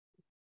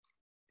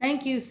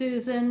Thank you,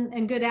 Susan,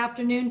 and good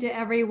afternoon to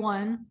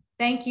everyone.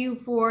 Thank you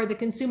for the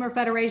Consumer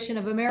Federation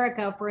of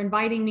America for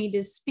inviting me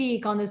to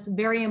speak on this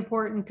very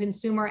important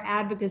Consumer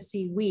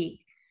Advocacy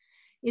Week.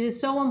 It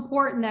is so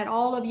important that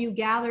all of you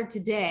gather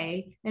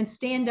today and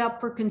stand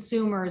up for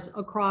consumers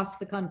across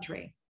the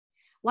country.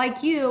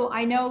 Like you,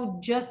 I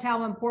know just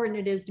how important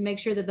it is to make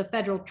sure that the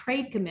Federal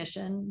Trade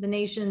Commission, the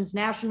nation's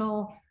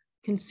national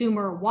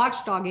consumer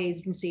watchdog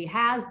agency,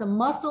 has the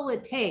muscle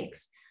it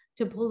takes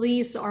to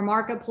police our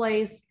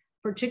marketplace,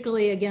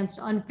 particularly against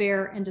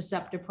unfair and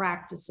deceptive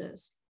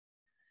practices.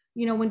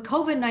 You know, when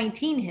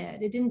COVID-19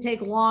 hit, it didn't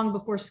take long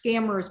before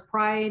scammers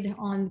pried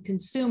on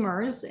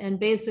consumers and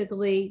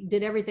basically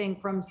did everything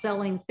from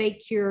selling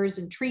fake cures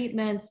and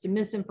treatments to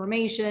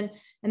misinformation.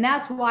 And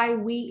that's why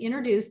we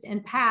introduced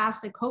and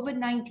passed a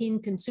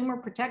COVID-19 Consumer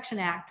Protection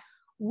Act,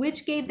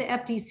 which gave the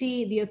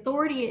FTC the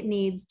authority it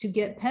needs to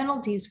get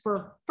penalties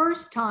for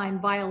first-time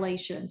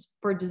violations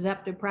for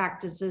deceptive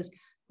practices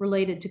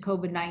related to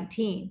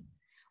COVID-19.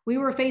 We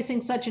were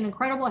facing such an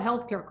incredible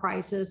healthcare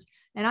crisis,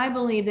 and I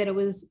believe that it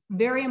was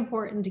very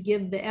important to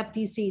give the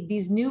FTC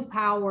these new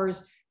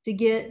powers to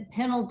get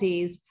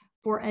penalties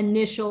for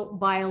initial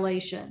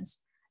violations,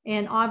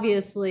 and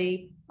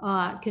obviously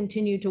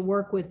continue to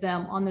work with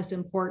them on this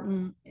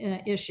important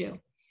issue.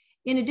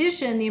 In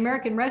addition, the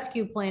American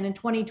Rescue Plan in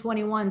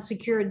 2021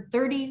 secured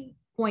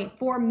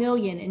 $30.4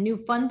 million in new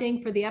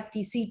funding for the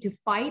FTC to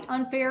fight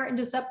unfair and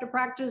deceptive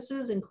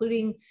practices,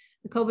 including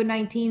the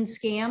COVID-19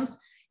 scams,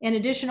 and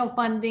additional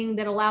funding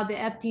that allowed the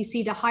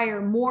FTC to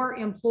hire more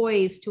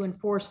employees to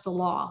enforce the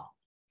law.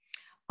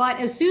 But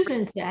as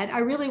Susan said, I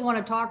really want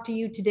to talk to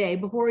you today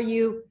before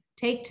you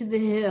take to the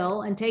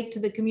Hill and take to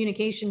the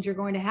communications you're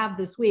going to have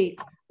this week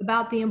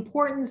about the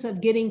importance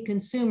of getting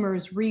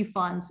consumers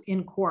refunds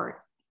in court.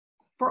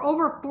 For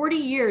over 40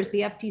 years,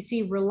 the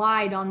FTC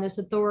relied on this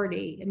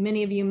authority, and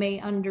many of you may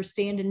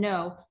understand and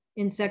know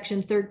in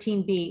Section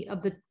 13B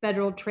of the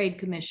Federal Trade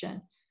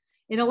Commission.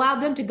 It allowed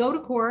them to go to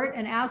court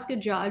and ask a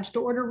judge to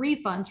order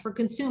refunds for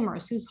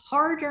consumers whose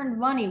hard-earned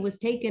money was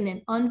taken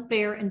in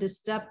unfair and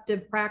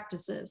deceptive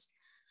practices.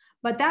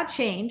 But that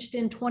changed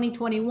in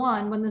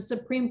 2021 when the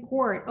Supreme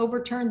Court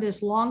overturned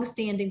this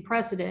long-standing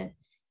precedent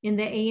in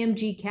the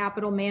AMG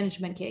Capital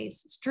Management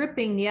case,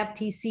 stripping the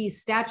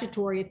FTC's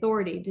statutory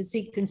authority to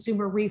seek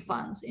consumer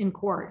refunds in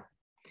court.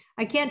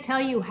 I can't tell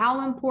you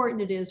how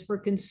important it is for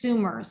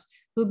consumers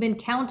who've been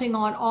counting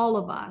on all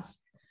of us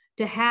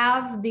to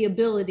have the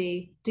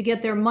ability to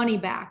get their money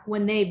back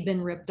when they've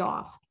been ripped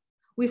off.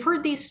 We've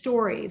heard these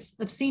stories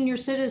of senior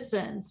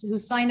citizens who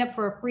sign up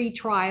for a free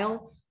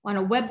trial on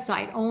a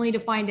website only to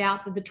find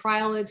out that the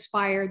trial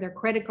expired, their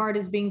credit card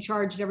is being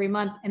charged every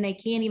month, and they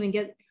can't even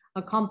get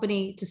a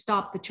company to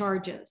stop the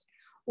charges.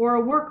 Or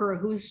a worker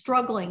who's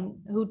struggling,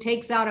 who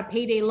takes out a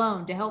payday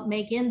loan to help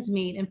make ends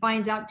meet and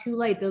finds out too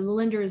late that the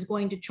lender is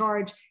going to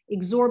charge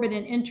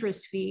exorbitant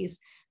interest fees,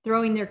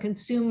 throwing their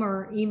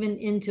consumer even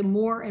into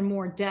more and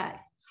more debt.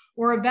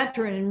 Or a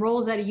veteran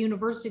enrolls at a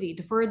university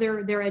to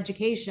further their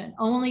education,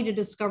 only to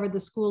discover the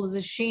school is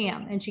a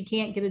sham and she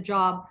can't get a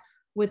job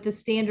with the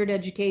standard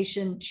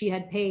education she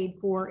had paid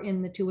for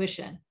in the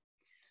tuition.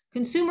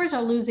 Consumers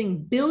are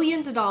losing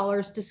billions of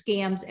dollars to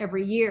scams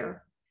every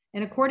year.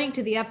 And according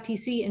to the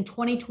FTC in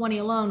 2020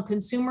 alone,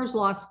 consumers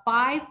lost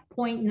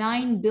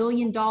 $5.9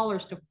 billion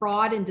to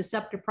fraud and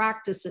deceptive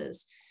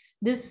practices.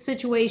 This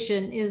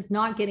situation is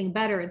not getting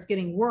better, it's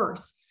getting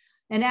worse.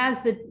 And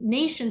as the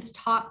nation's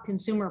top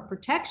consumer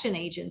protection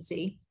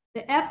agency,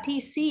 the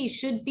FTC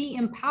should be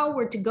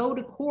empowered to go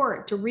to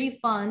court to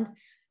refund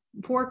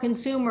for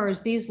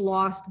consumers these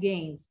lost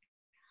gains.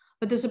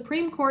 But the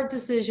Supreme Court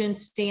decision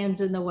stands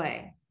in the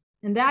way.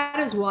 And that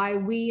is why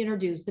we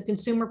introduced the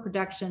Consumer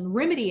Protection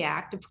Remedy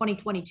Act of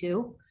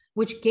 2022,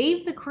 which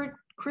gave the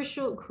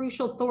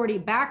crucial authority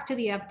back to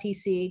the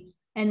FTC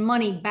and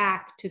money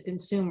back to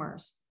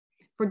consumers.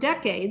 For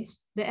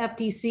decades, the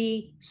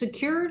FTC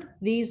secured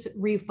these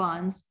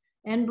refunds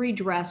and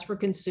redress for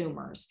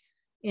consumers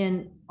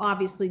in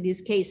obviously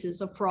these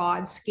cases of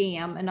fraud,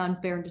 scam, and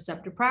unfair and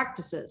deceptive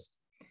practices.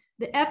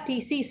 The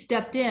FTC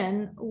stepped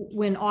in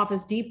when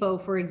Office Depot,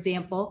 for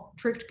example,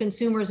 tricked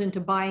consumers into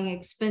buying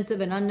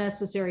expensive and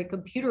unnecessary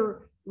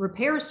computer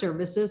repair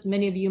services.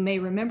 Many of you may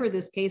remember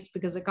this case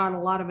because it got a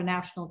lot of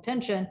national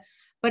attention,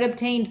 but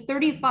obtained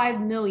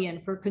 $35 million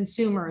for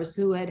consumers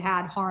who had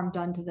had harm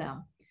done to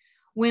them.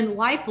 When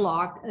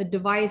LifeLock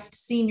devised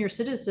senior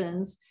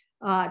citizens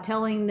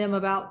telling them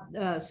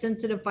about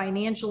sensitive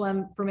financial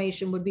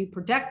information would be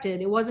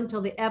protected, it wasn't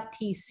until the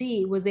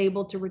FTC was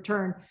able to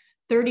return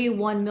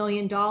 $31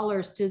 million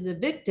to the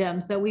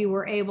victims that we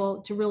were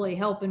able to really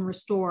help and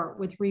restore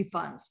with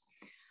refunds.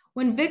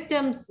 When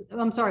veterans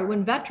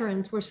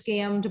were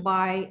scammed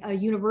by a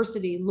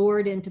university,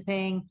 lured into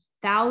paying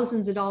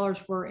thousands of dollars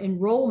for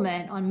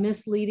enrollment on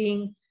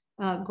misleading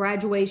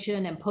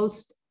graduation and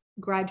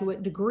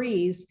postgraduate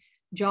degrees,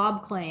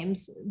 job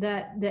claims,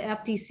 that the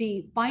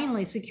FTC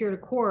finally secured a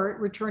court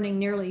returning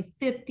nearly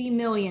 $50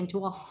 million to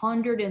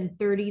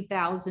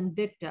 130,000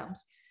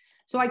 victims.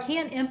 So I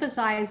can't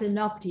emphasize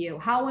enough to you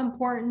how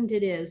important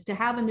it is to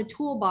have in the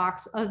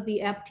toolbox of the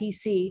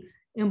FTC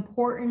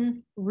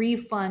important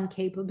refund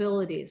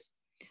capabilities.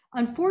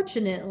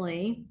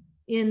 Unfortunately,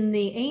 in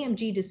the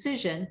AMG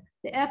decision,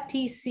 the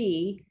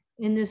FTC,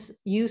 in this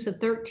use of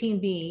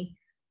 13B,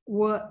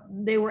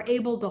 they were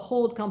able to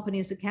hold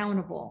companies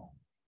accountable.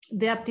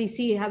 The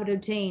FTC had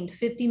obtained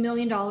 $50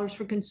 million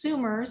for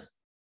consumers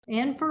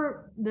and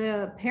for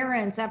the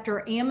parents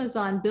after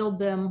Amazon billed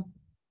them,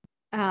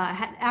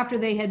 after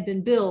they had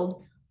been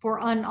billed for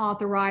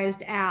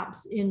unauthorized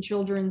apps in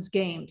children's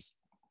games.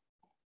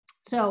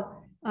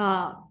 So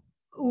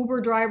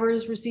Uber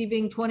drivers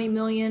receiving 20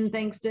 million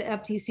thanks to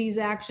FTC's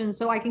action.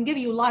 So I can give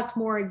you lots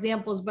more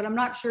examples, but I'm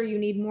not sure you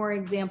need more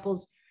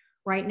examples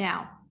right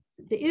now.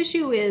 The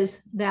issue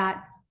is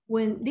that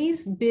when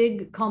these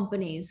big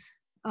companies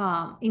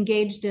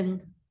engaged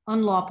in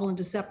unlawful and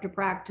deceptive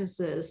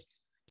practices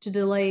to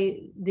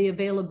delay the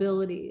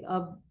availability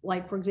of,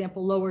 like, for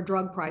example, lower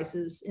drug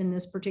prices in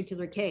this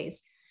particular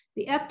case,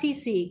 the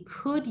FTC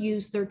could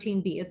use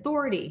 13B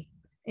authority.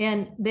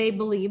 And they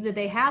believe that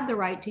they had the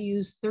right to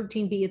use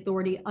 13B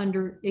authority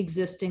under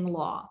existing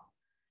law.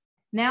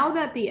 Now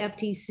that the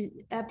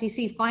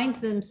FTC finds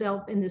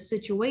themselves in this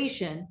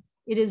situation,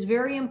 it is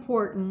very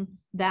important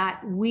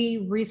that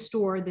we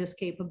restore this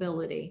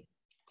capability.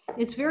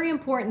 It's very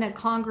important that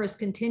Congress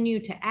continue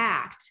to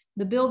act.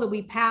 The bill that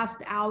we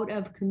passed out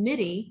of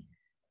committee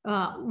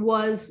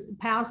was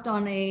passed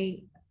on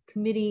a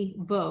committee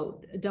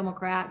vote,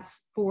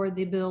 Democrats for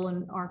the bill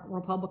and our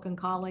Republican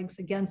colleagues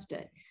against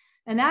it.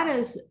 And that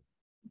has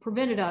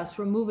prevented us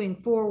from moving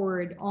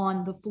forward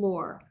on the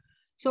floor.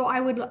 So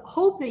I would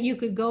hope that you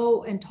could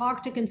go and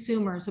talk to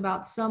consumers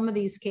about some of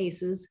these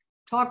cases,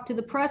 talk to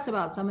the press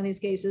about some of these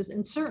cases,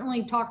 and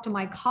certainly talk to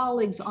my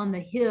colleagues on the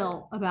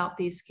Hill about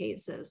these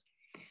cases.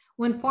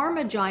 When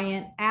pharma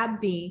giant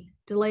AbbVie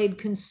delayed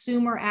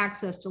consumer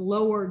access to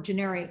lower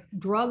generic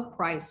drug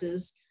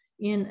prices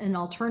in an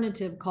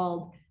alternative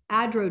called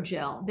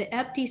Adrogel, the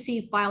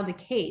FTC filed a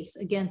case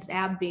against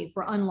AbbVie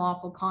for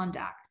unlawful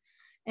conduct.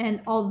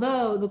 And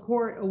although the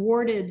court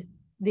awarded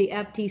the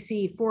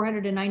FTC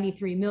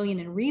 $493 million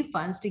in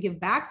refunds to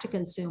give back to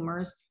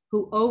consumers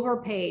who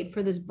overpaid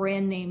for this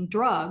brand name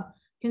drug,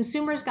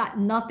 consumers got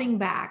nothing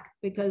back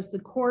because the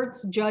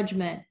court's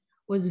judgment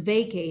was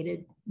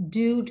vacated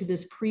due to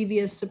this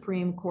previous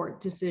Supreme Court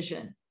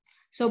decision.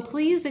 So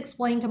please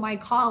explain to my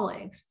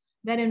colleagues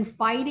that in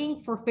fighting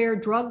for fair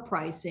drug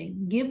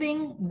pricing,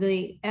 giving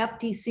the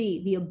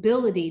FTC the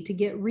ability to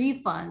get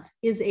refunds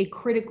is a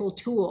critical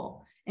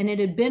tool. And it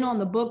had been on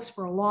the books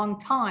for a long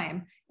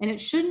time, and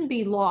it shouldn't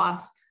be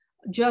lost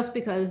just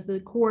because the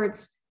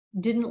courts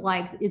didn't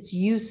like its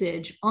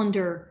usage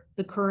under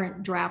the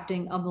current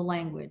drafting of the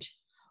language.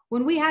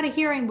 When we had a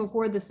hearing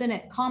before the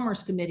Senate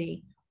Commerce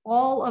Committee,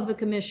 all of the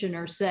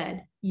commissioners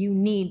said, you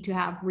need to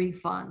have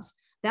refunds.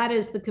 That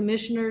is, the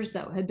commissioners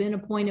that had been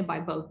appointed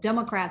by both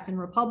Democrats and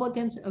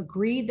Republicans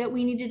agreed that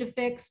we needed to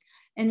fix,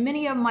 and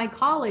many of my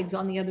colleagues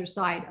on the other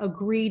side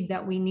agreed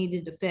that we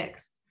needed to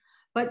fix.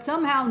 But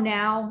somehow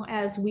now,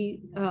 as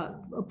we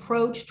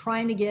approach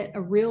trying to get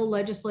a real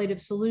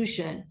legislative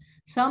solution,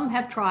 some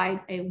have tried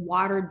a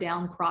watered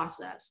down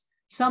process,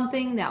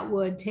 something that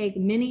would take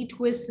many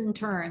twists and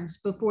turns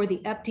before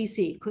the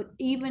FTC could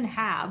even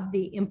have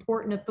the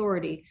important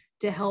authority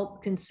to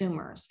help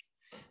consumers.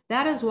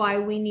 That is why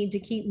we need to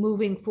keep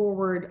moving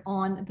forward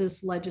on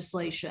this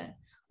legislation.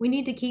 We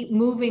need to keep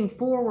moving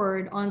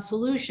forward on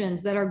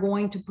solutions that are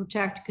going to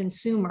protect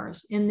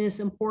consumers in this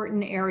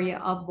important area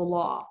of the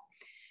law.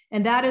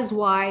 And that is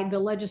why the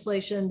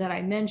legislation that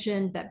I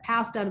mentioned that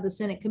passed out of the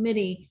Senate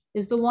committee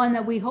is the one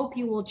that we hope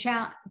you will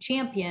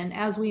champion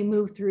as we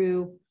move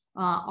through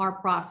our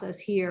process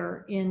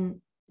here in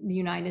the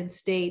United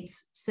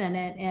States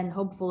Senate and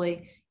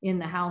hopefully in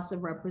the House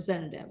of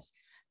Representatives.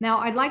 Now,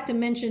 I'd like to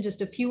mention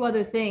just a few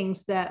other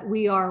things that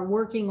we are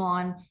working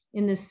on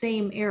in the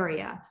same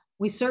area.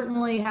 We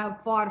certainly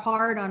have fought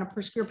hard on a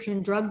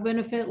prescription drug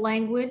benefit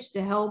language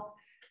to help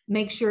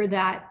make sure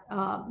that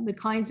the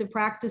kinds of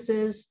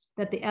practices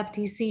that the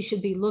FTC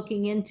should be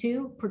looking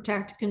into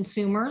protect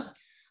consumers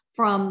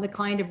from the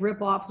kind of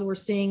ripoffs that we're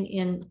seeing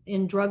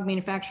in drug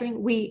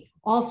manufacturing. We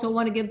also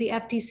want to give the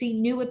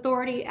FTC new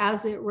authority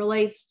as it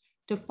relates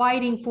to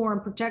fighting for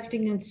and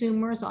protecting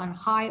consumers on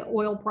high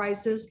oil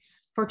prices,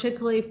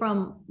 particularly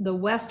from the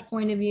West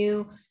point of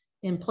view.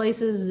 In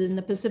places in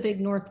the Pacific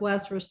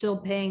Northwest, we're still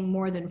paying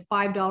more than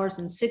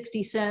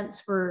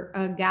 $5.60 for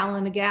a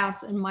gallon of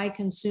gas, and my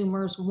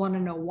consumers want to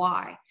know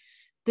why.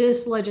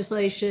 This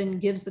legislation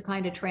gives the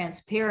kind of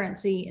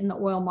transparency in the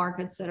oil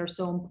markets that are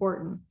so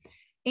important.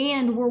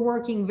 And we're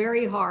working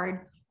very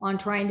hard on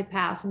trying to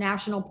pass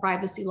national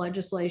privacy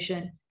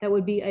legislation that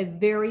would be a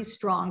very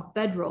strong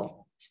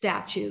federal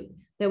statute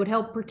that would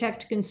help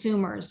protect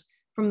consumers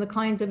from the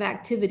kinds of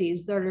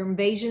activities that are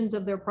invasions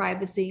of their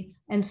privacy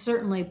and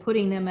certainly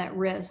putting them at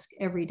risk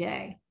every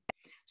day.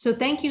 So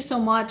thank you so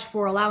much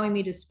for allowing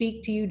me to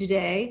speak to you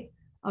today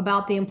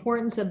about the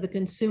importance of the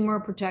Consumer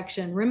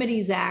Protection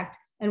Remedies Act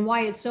and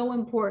why it's so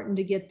important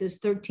to get this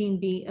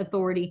 13B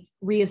authority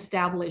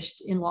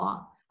reestablished in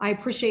law. I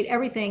appreciate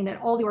everything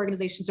that all the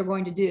organizations are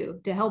going to do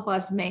to help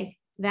us make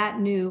that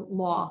new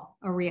law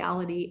a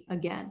reality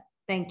again.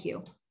 Thank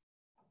you.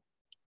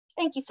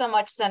 Thank you so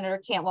much, Senator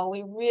Cantwell.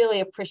 We really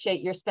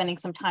appreciate your spending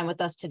some time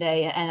with us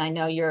today, and I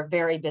know you're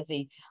very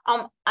busy.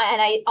 And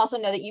I also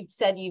know that you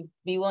said you'd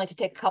be willing to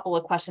take a couple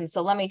of questions,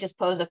 so let me just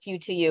pose a few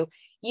to you.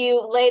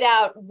 You laid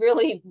out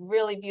really,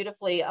 really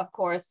beautifully, of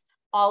course,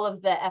 all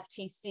of the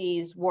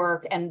FTC's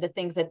work and the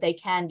things that they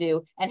can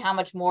do and how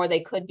much more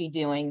they could be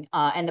doing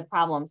and the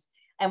problems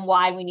and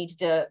why we need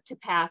to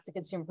pass the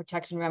Consumer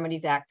Protection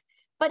Remedies Act.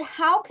 But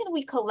how can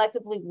we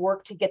collectively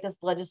work to get this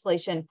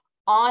legislation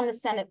on the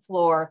Senate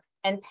floor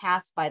and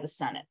passed by the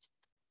Senate?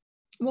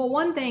 Well,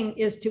 one thing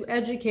is to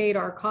educate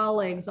our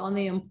colleagues on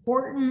the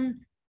important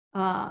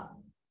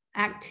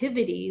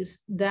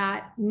activities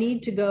that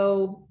need to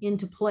go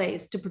into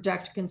place to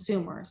protect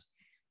consumers.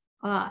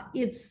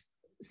 It's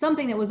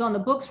something that was on the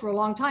books for a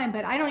long time,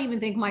 but I don't even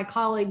think my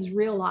colleagues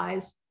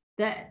realize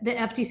that the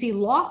FTC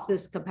lost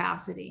this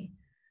capacity.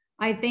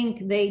 I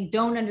think they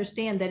don't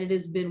understand that it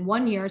has been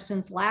 1 year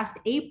since last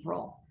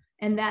April,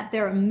 and that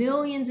there are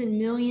millions and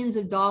millions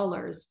of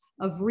dollars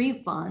of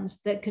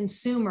refunds that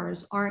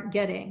consumers aren't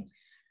getting.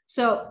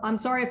 So I'm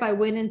sorry if I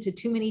went into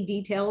too many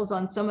details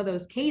on some of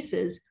those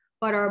cases,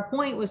 but our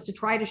point was to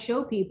try to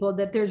show people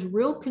that there's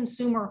real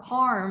consumer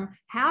harm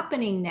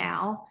happening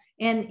now,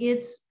 and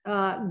it's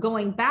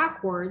going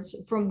backwards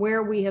from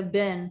where we have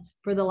been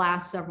for the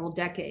last several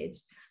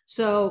decades.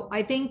 So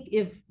I think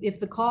if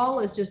the call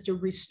is just to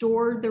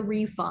restore the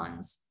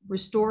refunds,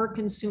 restore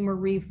consumer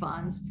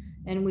refunds,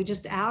 and we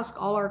just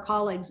ask all our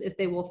colleagues if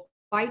they will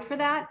fight for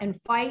that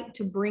and fight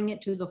to bring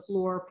it to the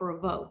floor for a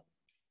vote.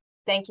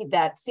 Thank you.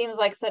 That seems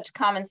like such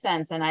common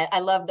sense. And I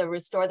love the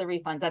restore the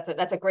refunds.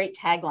 That's a great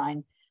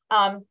tagline.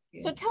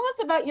 So tell us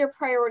about your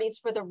priorities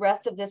for the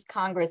rest of this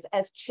Congress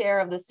as chair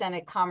of the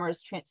Senate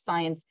Commerce,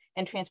 Science,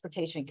 and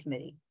Transportation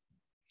Committee.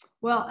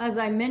 Well, as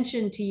I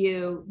mentioned to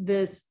you,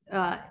 this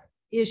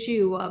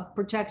issue of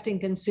protecting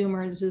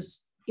consumers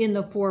is in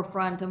the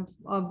forefront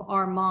of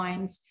our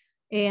minds.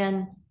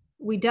 And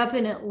we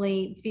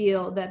definitely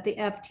feel that the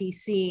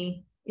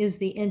FTC is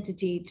the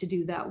entity to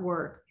do that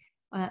work.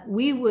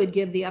 We would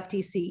give the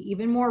FTC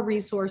even more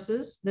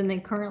resources than they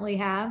currently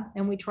have.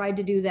 And we tried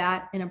to do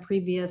that in a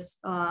previous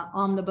a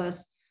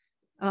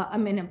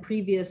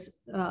previous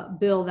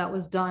bill that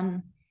was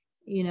done,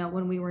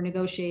 when we were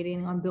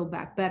negotiating on Build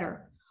Back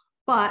Better.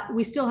 But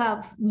we still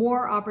have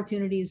more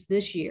opportunities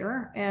this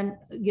year, and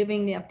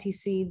giving the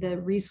FTC the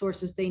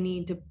resources they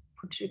need to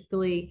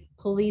particularly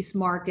police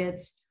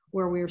markets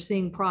where we're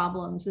seeing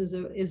problems is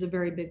a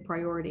very big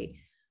priority.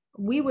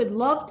 We would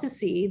love to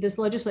see this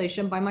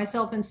legislation by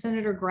myself and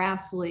Senator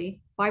Grassley,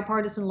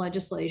 bipartisan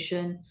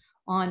legislation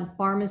on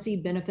pharmacy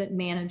benefit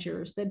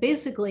managers that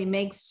basically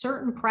makes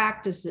certain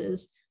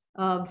practices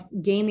of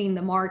gaming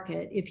the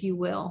market, if you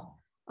will,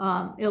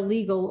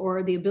 illegal,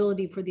 or the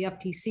ability for the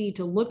FTC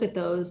to look at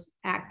those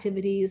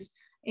activities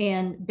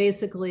and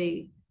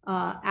basically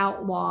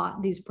outlaw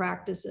these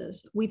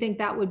practices. We think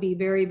that would be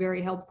very,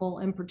 very helpful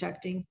in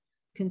protecting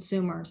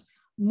consumers.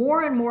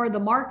 More and more, the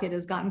market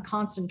has gotten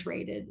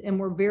concentrated, and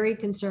we're very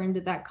concerned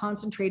that that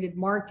concentrated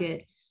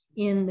market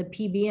in the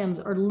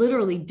PBMs are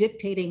literally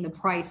dictating the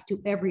price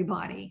to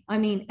everybody. I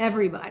mean,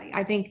 everybody.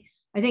 I think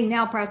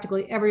now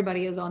practically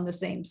everybody is on the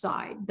same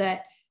side,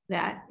 that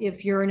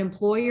if you're an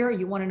employer,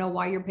 you want to know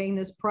why you're paying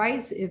this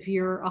price. If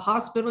you're a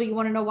hospital, you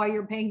want to know why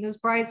you're paying this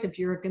price. If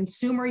you're a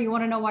consumer, you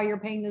want to know why you're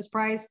paying this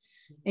price.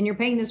 And you're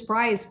paying this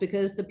price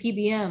because the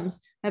PBMs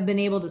have been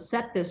able to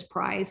set this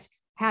price,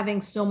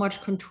 having so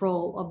much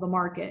control of the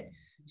market.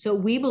 So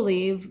we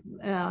believe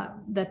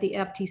that the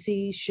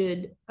FTC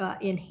should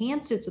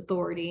enhance its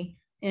authority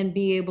and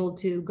be able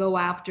to go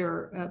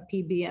after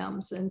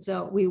PBMs. And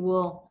so we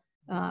will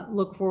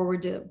look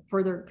forward to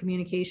further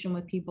communication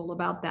with people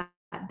about that.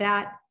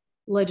 That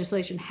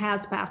legislation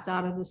has passed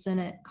out of the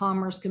Senate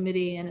Commerce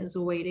Committee and is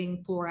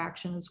awaiting floor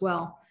action as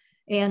well.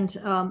 And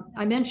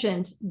I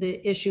mentioned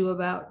the issue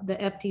about the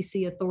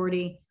FTC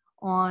authority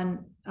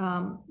on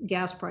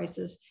gas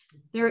prices.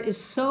 There is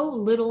so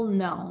little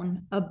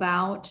known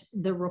about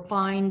the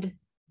refined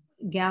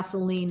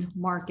gasoline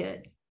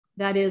market.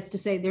 That is to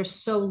say, there's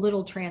so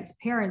little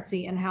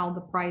transparency in how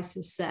the price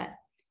is set.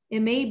 It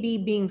may be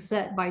being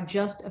set by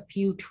just a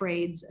few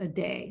trades a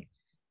day,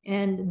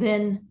 and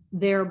then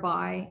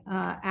thereby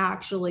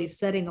actually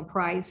setting a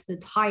price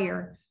that's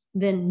higher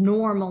than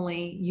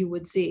normally you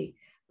would see.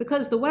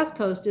 Because the West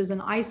Coast is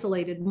an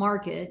isolated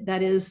market,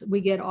 that is,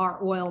 we get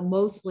our oil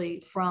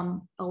mostly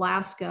from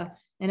Alaska,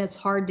 and it's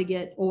hard to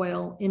get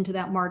oil into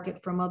that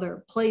market from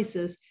other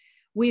places.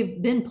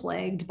 We've been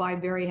plagued by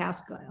very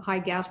high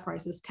gas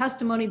prices.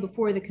 Testimony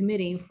before the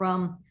committee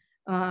from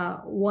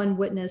one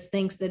witness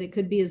thinks that it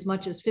could be as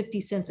much as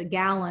 50 cents a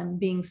gallon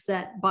being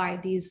set by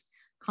these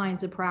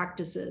kinds of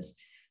practices.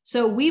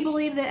 So we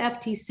believe the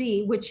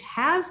FTC, which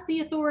has the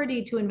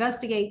authority to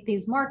investigate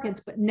these markets,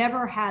 but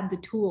never had the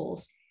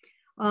tools.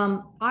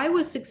 I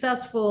was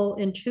successful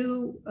in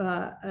two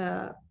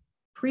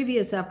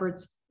previous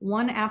efforts,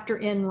 one after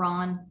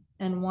Enron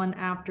and one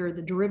after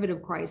the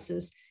derivative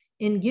crisis,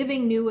 in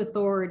giving new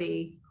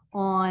authority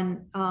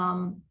on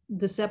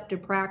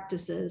deceptive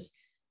practices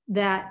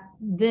that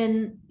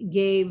then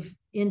gave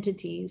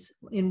entities,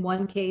 in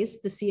one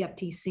case, the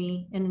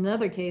CFTC, in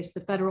another case,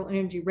 the Federal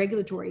Energy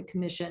Regulatory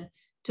Commission,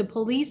 to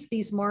police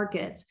these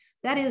markets.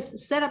 That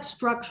is, set up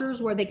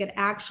structures where they could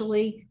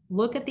actually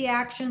look at the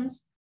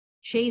actions,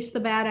 chase the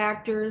bad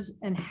actors,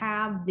 and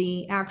have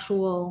the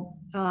actual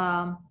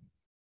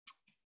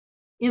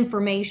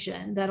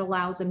information that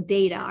allows them,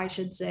 data, I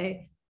should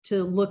say,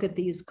 to look at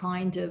these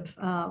kind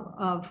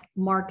of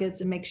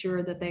markets and make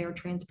sure that they are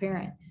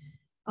transparent.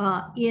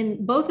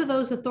 In both of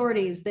those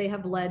authorities, they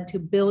have led to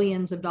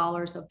billions of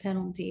dollars of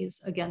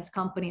penalties against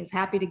companies.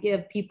 Happy to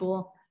give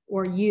people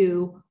or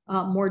you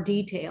more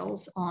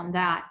details on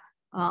that.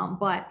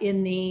 But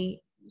in the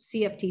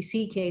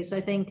CFTC case,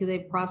 I think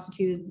they've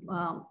prosecuted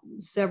up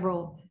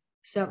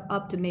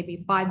to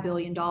maybe $5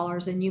 billion.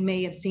 And you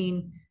may have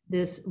seen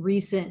this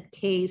recent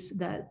case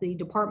that the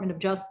Department of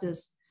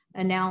Justice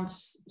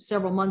announced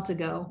several months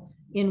ago,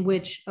 in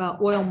which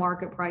oil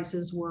market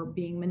prices were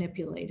being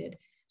manipulated.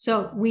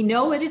 So we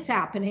know that it's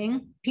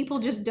happening. People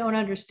just don't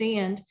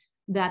understand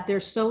that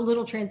there's so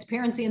little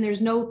transparency and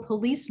there's no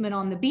policeman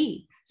on the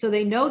beat. So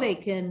they know they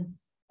can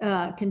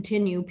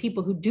continue.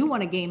 People who do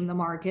want to game the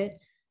market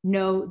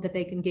know that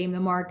they can game the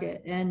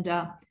market. And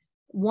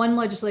one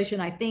legislation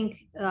I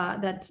think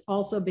that's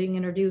also being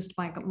introduced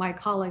by my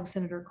colleague,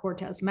 Senator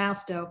Cortez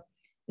Masto,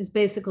 is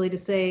basically to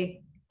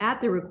say, at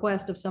the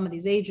request of some of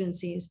these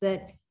agencies,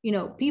 that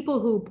people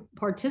who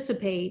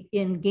participate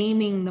in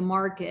gaming the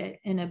market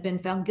and have been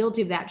found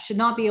guilty of that should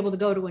not be able to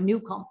go to a new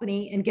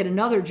company and get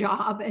another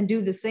job and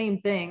do the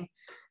same thing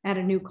at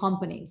a new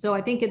company. So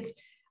I think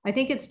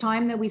it's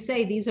time that we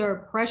say these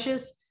are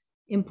precious,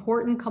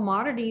 important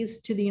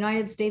commodities to the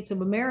United States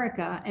of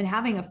America, and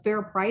having a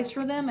fair price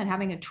for them and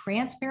having a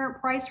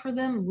transparent price for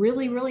them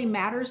really, really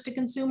matters to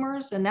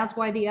consumers. And that's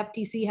why the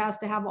FTC has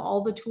to have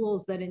all the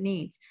tools that it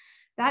needs.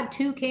 That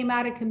too came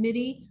out of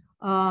committee.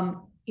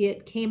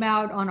 It came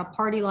out on a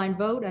party line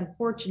vote,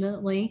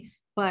 unfortunately,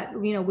 but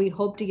we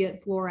hope to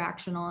get floor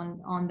action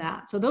on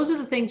that. So those are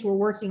the things we're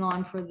working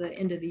on for the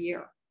end of the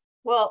year.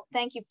 Well,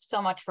 thank you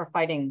so much for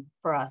fighting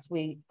for us.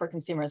 For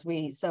consumers,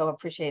 we so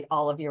appreciate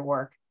all of your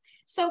work.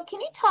 So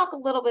can you talk a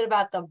little bit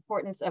about the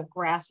importance of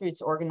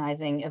grassroots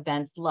organizing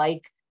events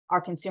like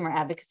our Consumer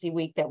Advocacy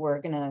Week that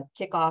we're going to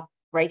kick off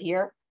right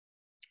here?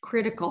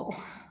 Critical.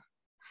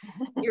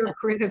 You're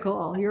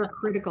critical. You're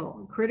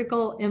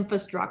critical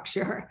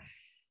infrastructure.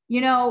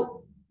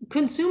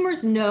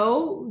 Consumers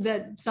know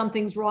that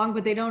something's wrong,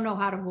 but they don't know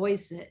how to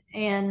voice it.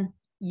 And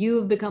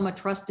you've become a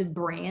trusted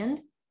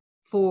brand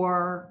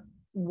for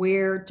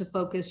where to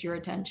focus your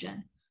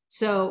attention.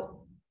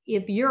 So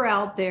if you're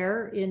out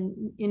there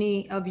in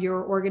any of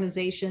your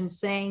organizations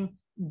saying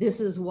this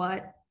is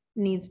what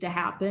needs to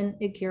happen,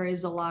 it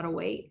carries a lot of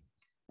weight.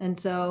 And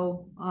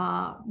so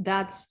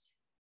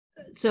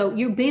so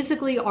you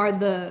basically are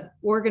the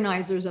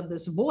organizers of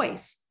this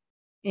voice.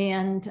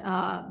 And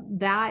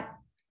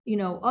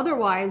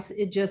otherwise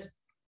it just,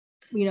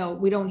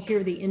 we don't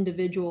hear the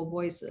individual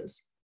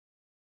voices.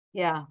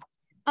 Yeah.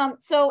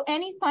 So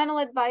any final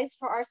advice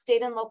for our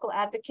state and local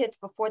advocates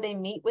before they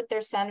meet with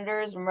their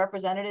senators and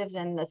representatives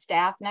and the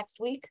staff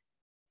next week?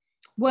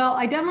 Well,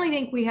 I definitely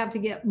think we have to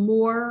get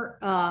more,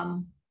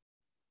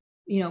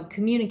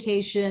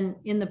 communication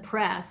in the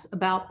press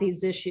about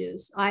these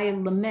issues. I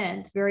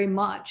lament very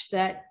much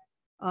that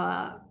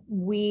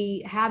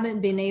we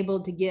haven't been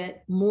able to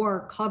get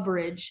more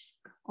coverage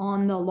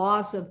on the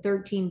loss of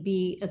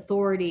 13B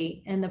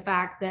authority and the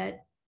fact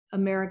that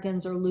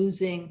Americans are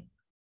losing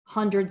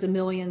hundreds of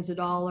millions of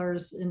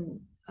dollars in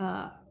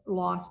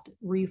lost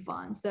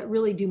refunds that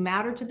really do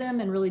matter to them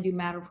and really do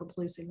matter for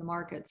policing the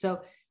market.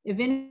 So if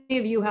any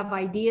of you have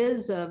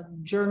ideas of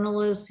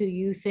journalists who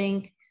you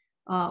think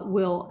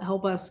will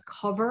help us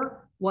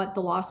cover what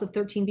the loss of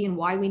 13B and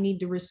why we need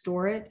to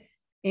restore it,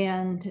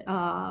 and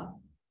to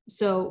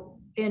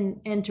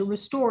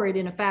restore it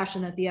in a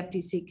fashion that the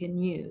FTC can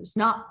use,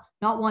 not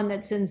one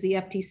that sends the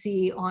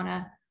FTC on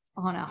a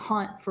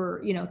hunt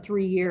for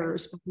 3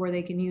 years before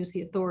they can use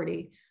the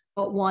authority,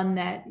 but one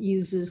that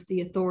uses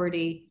the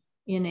authority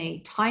in a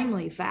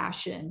timely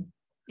fashion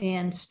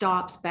and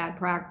stops bad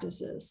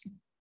practices.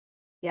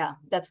 Yeah,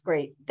 that's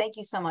great. Thank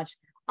you so much.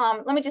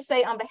 Let me just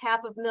say, on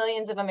behalf of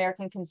millions of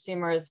American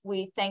consumers,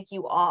 we thank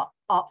you all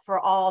for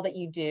all that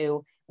you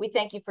do. We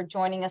thank you for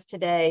joining us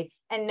today,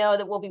 and know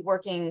that we'll be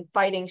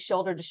fighting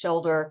shoulder to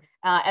shoulder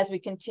as we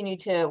continue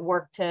to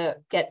work to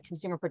get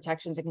consumer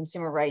protections and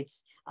consumer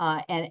rights.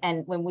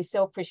 And when we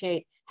so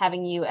appreciate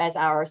having you as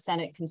our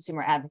Senate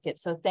consumer advocate.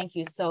 So thank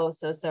you so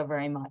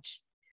very much.